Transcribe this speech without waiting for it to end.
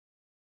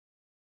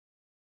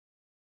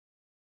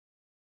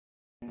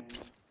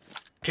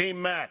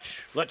Team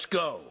match, let's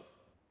go.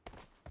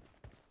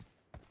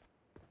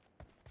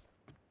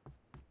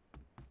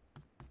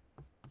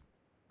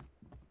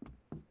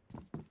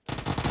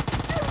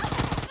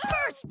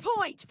 First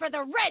point for the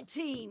red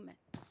team.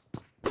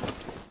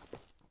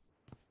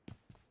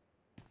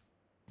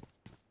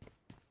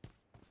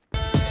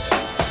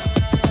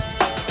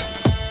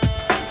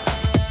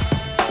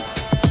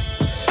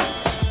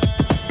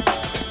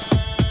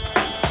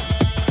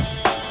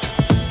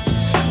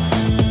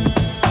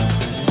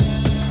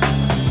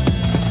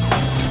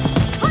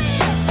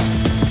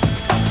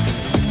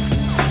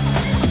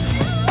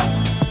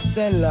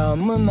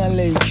 Selamın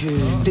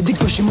aleyküm.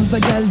 Dedik başımıza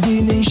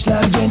geldi ne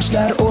işler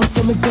gençler.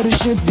 Ortalık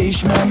karışık,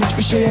 değişmem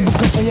hiçbir şeye, bu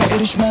kafaya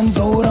erişmen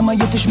zor ama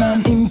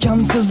yetişmen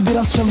imkansız.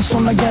 Biraz çalış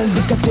sonra gel,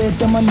 dikkat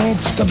et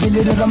emanet.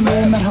 Çıkabilir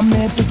rame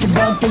merhamet, dökü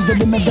bak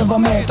gözlerime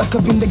devam et.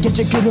 Akabinde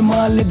gece körü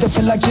mahallede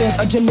felaket.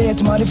 Acele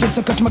et,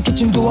 marifetse kaçmak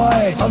için dua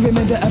et.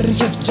 AVM'de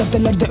erkek,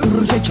 caddelerde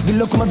ürkek. Bir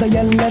lokmada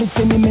yerler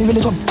seni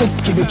meyveli top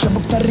tek gibi.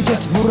 Çabuk terk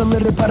et,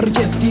 buraları park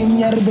ettiğin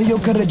yerde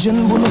yok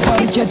aracın, bunu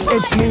fark et.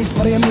 Etmeyiz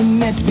paraya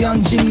minnet, bir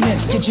an cinnet.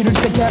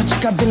 Geçirirsek her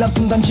çıkar dil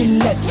altından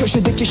cillet.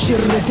 Köşedeki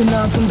şirretin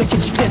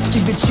ağzındaki ciklet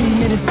gibi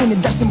çiğneriz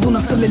seni, dersin bu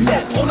nasıl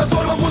illet. Ona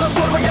sorma buna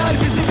sorma gel,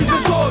 bize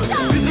sor.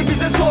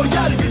 Bize sor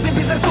gel,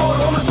 bize sor.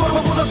 Ona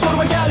sorma buna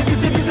sorma gel,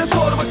 bize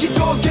sor. Vakit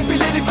yok,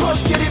 kepileri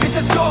koş, geri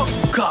vites yok.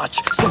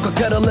 Kaç,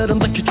 sokak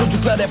aralarındaki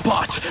çocuklar hep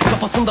aç.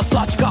 Kafasında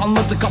saç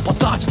kalmadı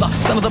kapataçla.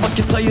 Sana da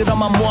vakit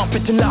ayıramam,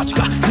 muhabbetin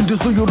laçka.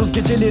 Gündüz uyuruz,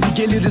 geceleri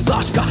geliriz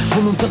aşka.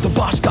 Bunun tadı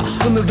başka,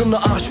 sınırını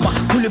aşma.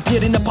 Kulüp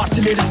yerine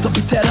partileriz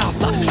tabi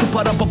terasta. Şu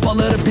para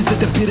babaları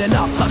bize de bir el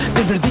atsa.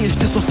 Devir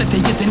değişti sosyete,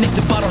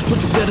 yetenekli baraj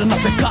çocuklarına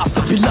pek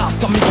hasta.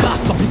 Bilhassa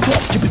Mikasa bir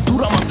top gibi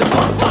duramaz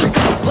defansta. Bir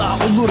kaza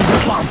olur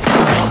yapan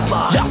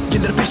fazla. Yaz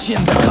gelir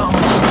peşinde kan.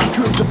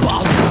 Tükürdü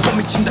bal, cam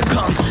içinde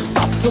kan.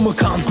 Sattı mı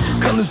kan,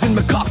 kan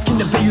üzülme kalk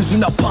yine ve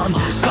yüzüne pan.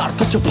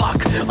 Kart açıp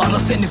hak, ara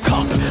seni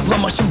kap.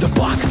 Lama şimdi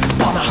bak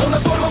bana. Ona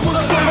sorma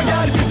buna sorma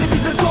gel,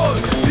 bize sor.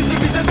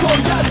 Bize sor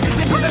gel,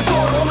 bize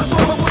sor. Ona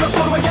sorma buna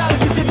sorma gel,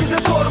 bize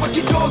sor.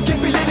 Vakit yok,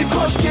 kepileri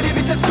koş, geri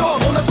vites yok.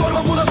 Ona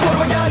sorma buna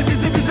sorma gel,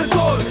 bize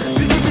sor.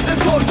 Bize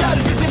sor gel,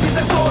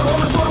 bize sor.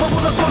 Ona sorma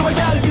buna sorma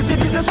gel,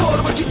 bize sor.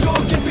 Vakit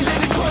yok,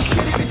 kepileri koş,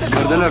 geri vites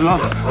yok. Neredeler lan?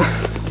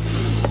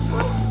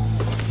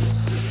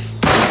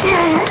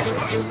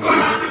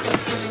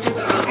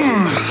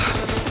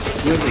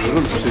 Nerede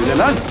oğlum? Söyle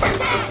lan.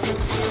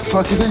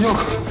 Fatih'te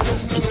yok.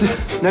 Gitti.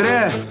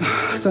 Nereye?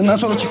 Senden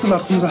sonra çıktılar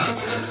sınıra.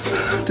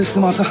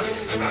 Teslimata.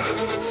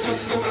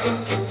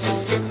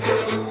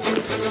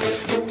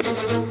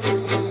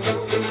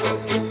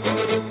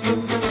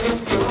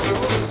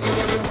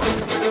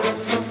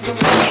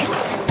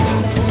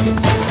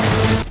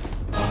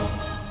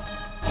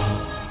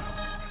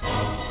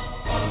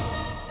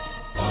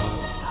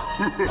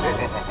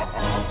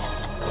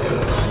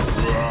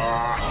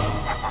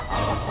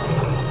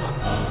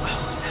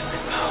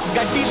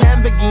 ਗੱਡੀ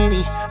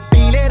Lamborghini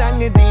ਪੀਲੇ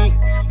ਰੰਗ ਦੀ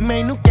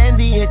ਮੈਨੂੰ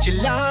ਕਹਿੰਦੀ ਏ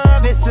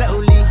ਚਲਾਵੇ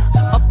slowly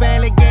ਉਹ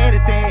ਪਹਿਲੇ ਗੇਰ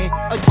ਤੇ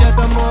ਉਹ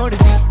ਜਦੋਂ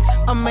ਮੋੜਦੀ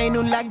ਉਹ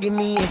ਮੈਨੂੰ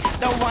ਲੱਗਨੀ ਏ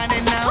the one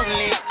and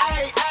only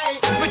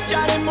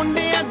ਵਿਚਾਰੇ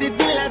ਮੁੰਡਿਆਂ ਦੇ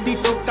ਦਿਲਾਂ ਦੀ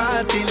ਤੂੰ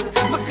ਕਾਤਿਲ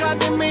ਵਿਖਾ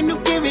ਦੇ ਮੈਨੂੰ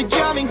ਕਿਵੇਂ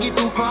ਜਾਵੇਂਗੀ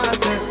ਤੂੰ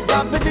ਫਾਸਟ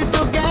ਦੱਬ ਦੇ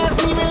ਤੂੰ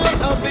ਗੈਸ ਨੀ ਮਿਲੇ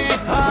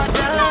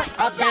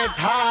a bit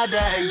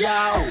harder yo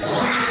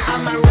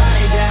I'm a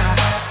rider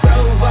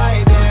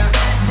provider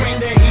bring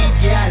the heat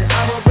girl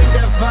I will bring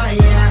the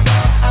fire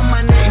and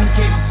my name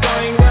keeps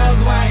going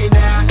worldwide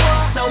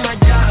so my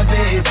job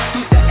is to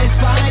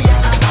satisfy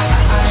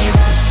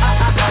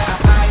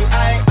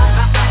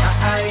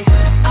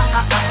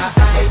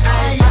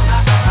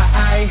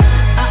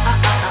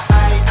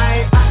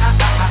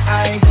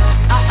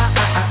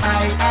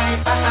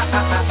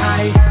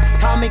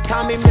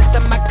Call me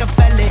Mr.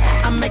 Machiavelli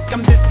I make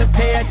them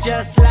disappear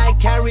just like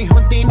Harry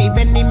Houdini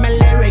Even me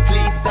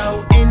lyrically so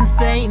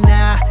insane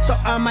so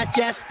I'm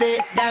majestic,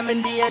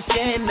 diamond the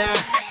agenda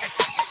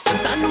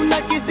Sanu na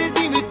kisi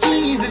di vi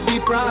cheese di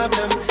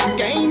problem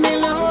Kaine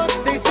log,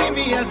 they see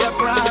me as a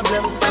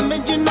problem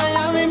Samajh na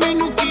aave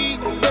mainu ki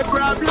the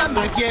problem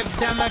I give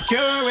them a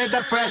cure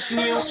with a fresh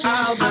new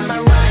album I'm a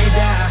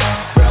rider,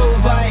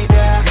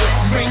 provider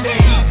Bring the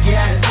heat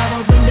girl, I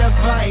will bring the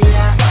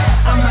fire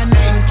And my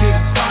name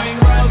keeps going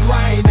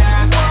worldwide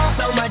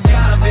So my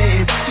job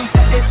is to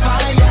satisfy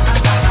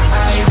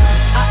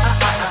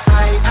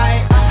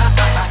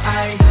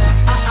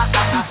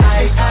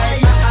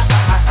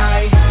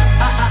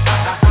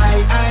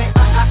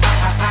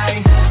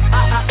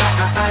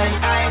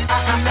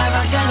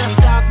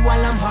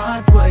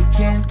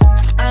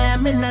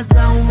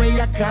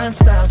can't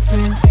stop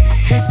it.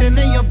 Hitting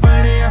in your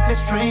body, I feel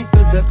straight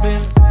to the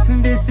pin.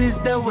 This is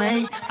the way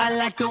I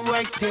like to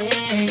work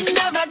things.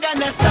 Never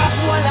gonna stop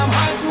while I'm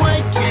hard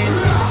working.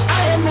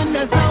 I am in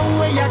the zone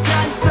where I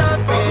can't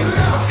stop it.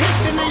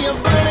 Hitting in your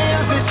body,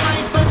 I feel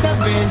straight to the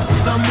pin.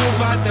 So move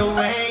out the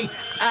way.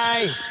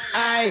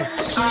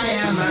 I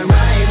am a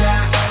rider,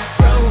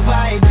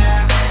 provider.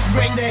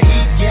 Bring the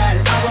heat, girl.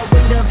 I will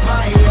bring the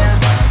fire.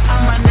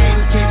 And my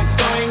name keeps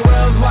going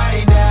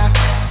worldwide.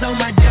 So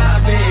my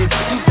job is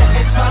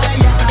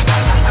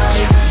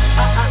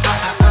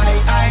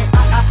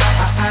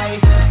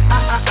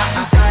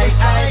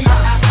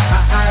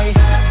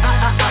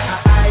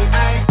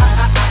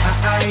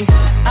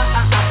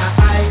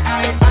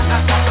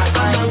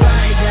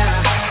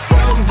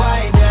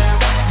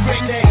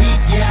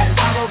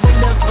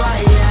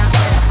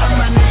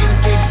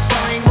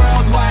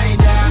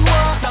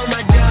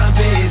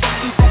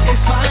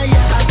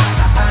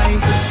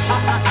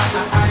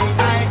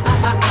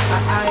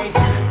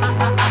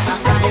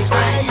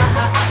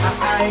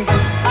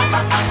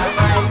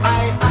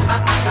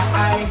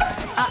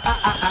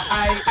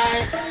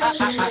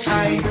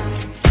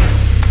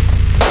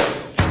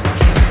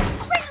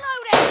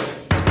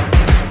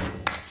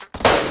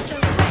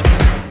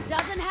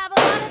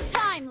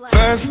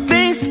First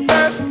things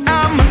first,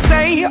 I'ma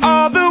say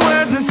all the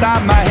words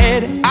inside my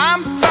head.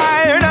 I'm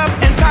fired up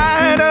and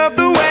tired of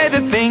the way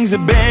that things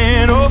have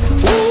been. Oh,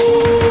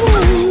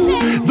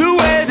 ooh, the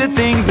way that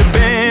things have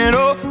been.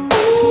 Oh,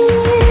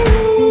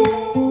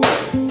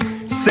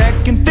 ooh.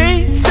 Second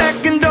thing,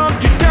 second,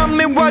 don't you tell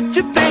me what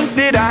you think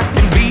that I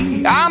can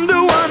be. I'm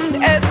the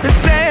one at the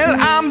sail,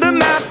 I'm the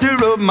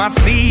master of my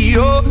sea.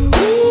 Oh,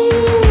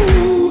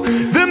 ooh,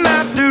 the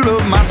master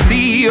of my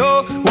sea.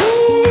 Oh, ooh.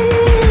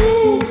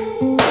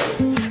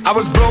 I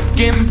was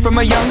broken from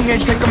a young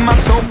age, taking my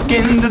soak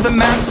into the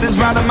masses,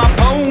 writing my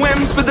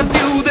poems for the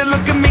few that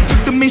look at me,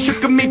 took to me,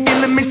 shook at me,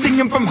 feeling me,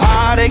 singing from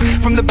heartache,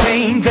 from the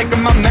pain,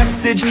 taking my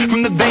message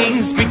from the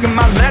veins, speaking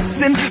my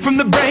lesson from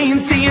the brain,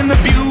 seeing the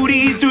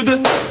beauty through the.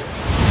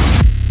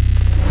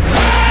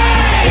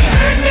 Hey, you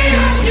burn me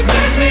up, you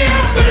burn me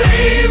up,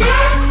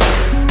 believer,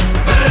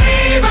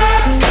 believer.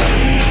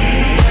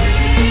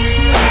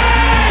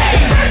 Hey,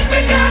 you burn me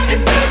down, you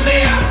burn me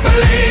up,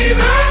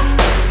 believer,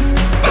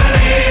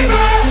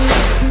 believer.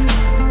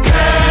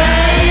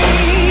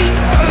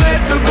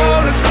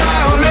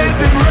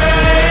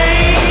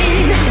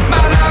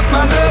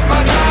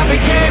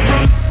 Came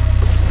from.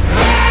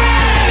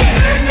 Hey,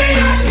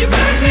 you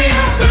burn me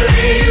up,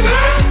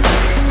 believer,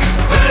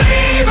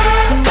 believer.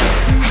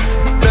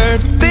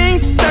 Third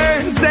things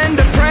third, send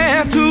a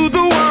prayer to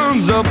the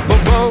ones up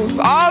above.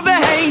 All the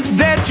hate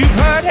that you've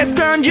heard has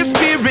turned your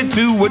spirit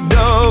to a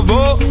dove.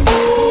 Oh,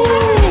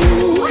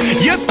 ooh,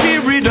 your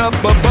spirit up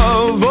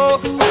above. Oh,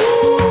 ooh.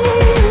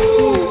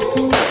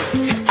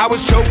 I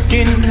was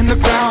choking in the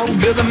crowd,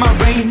 building my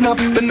rain up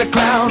in the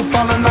cloud,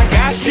 falling like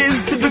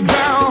ashes to the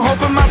ground,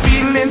 hoping my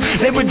feelings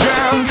they would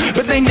drown,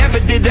 but they never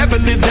did. Ever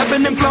lived,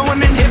 ebbing and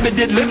flowing,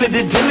 inhibited,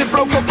 limited, till it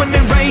broke open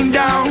and rained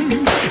down.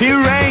 It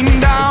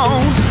rained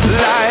down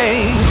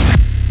like.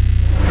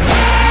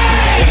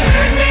 Hey, you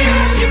burn me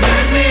up, you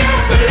burn me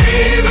up,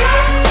 believer,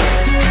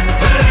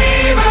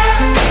 believer.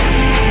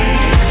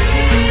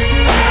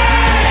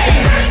 Hey,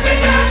 you burn me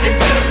down, you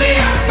burn me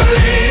up,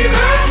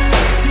 believer,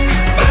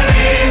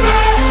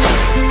 believer.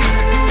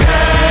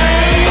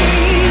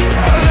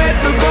 Let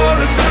the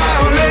bullets fly,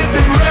 let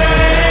them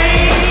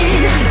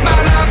rain. My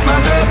life, my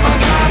love, my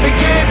drive, it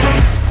came from.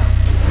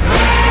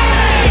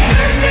 Hey,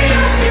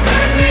 you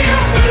burn me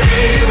up,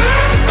 believer,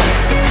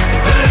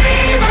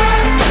 believer.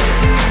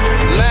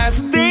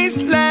 Last things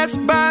last,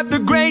 by the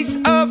grace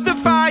of the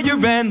fire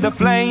and the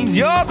flames.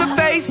 You're the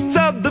face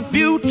of the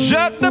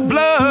future, the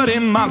blood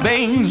in my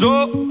veins.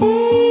 Oh,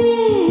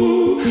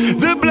 ooh,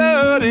 the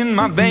blood in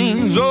my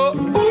veins. Oh,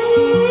 ooh.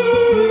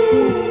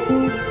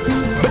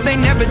 They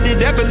never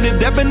did, ever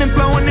lived, ebbing and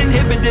flowing,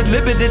 inhibited,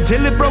 limited,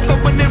 till it broke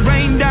up when it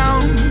rained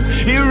down.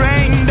 It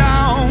rained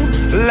down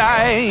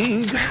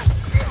like.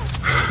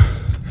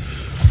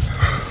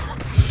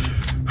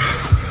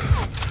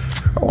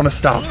 I want to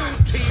stop.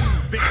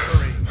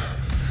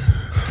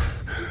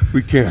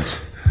 We can't.